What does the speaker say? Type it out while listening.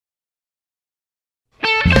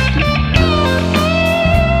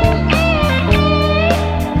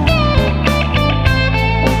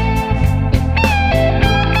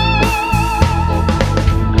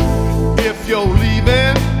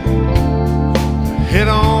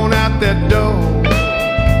that door.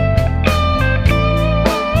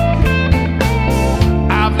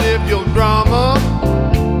 I've lived your drama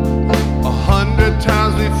 100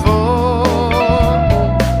 times before.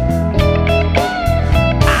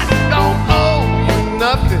 I don't owe you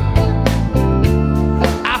nothing.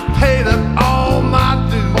 I've paid up all my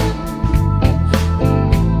dues.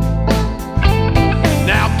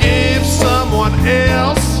 Now give someone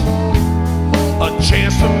else a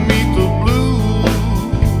chance to meet the blues.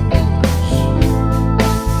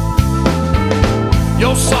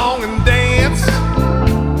 Your song and dance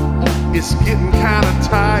is getting kind of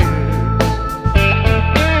tired.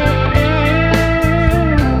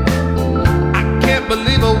 I can't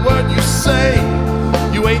believe a word you say.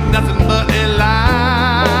 You ain't nothing but a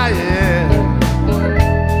liar.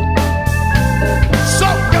 So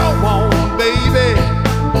go on, baby,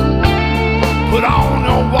 put on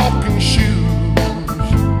your walking shoes.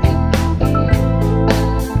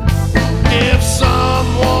 Give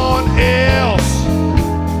someone else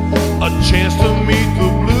a chance to meet the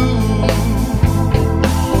blues.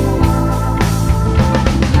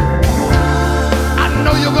 I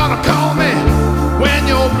know you're gonna call me when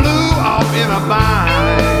you're blue off in a bind.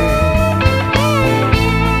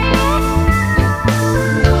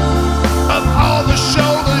 Of all the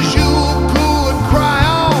shoulders you could cry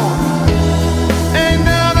on, ain't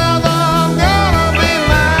none of them gonna be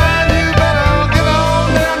mine. You better get on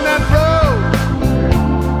down that road.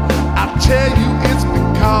 I tell you it's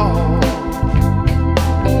because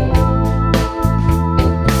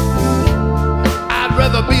I'd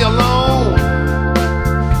rather be alone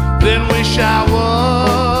than wish I was.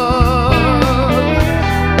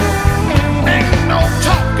 Ain't no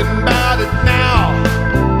talking about it now.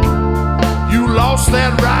 You lost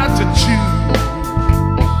that right to choose.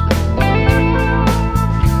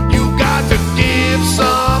 You got to give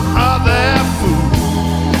some other fool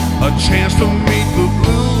a chance to meet the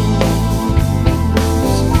blues.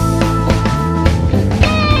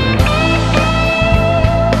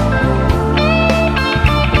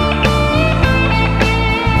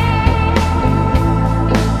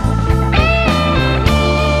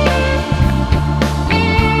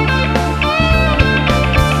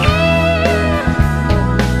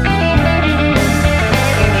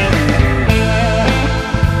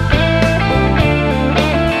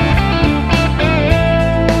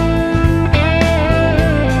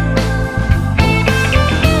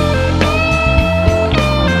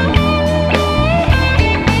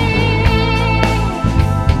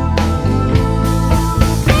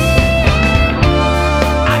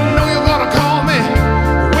 I know you're gonna call me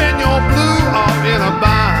when you're blue or in a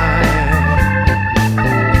bind.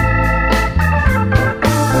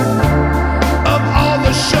 Of all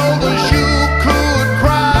the shoulders you could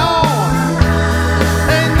cry on,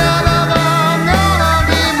 ain't none of them gonna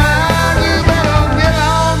be mine. You better get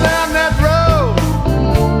on down that road.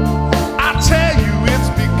 I tell you it's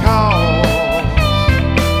because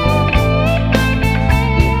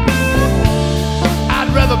I'd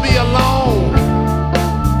rather be alone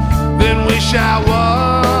than wish I was.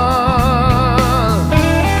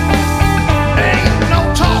 Ain't no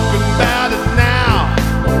talking about it now.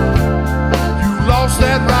 You lost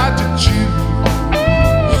that right to choose.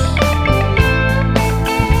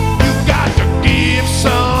 You got to give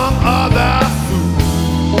some other fool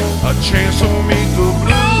a chance to meet the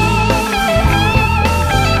blues.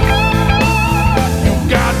 You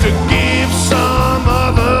got to give some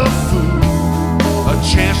other fool a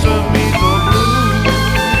chance to meet the blues.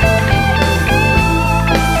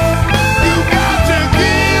 You got to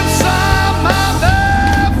give some other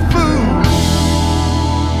fool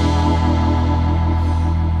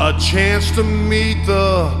a chance to meet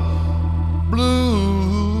the blues.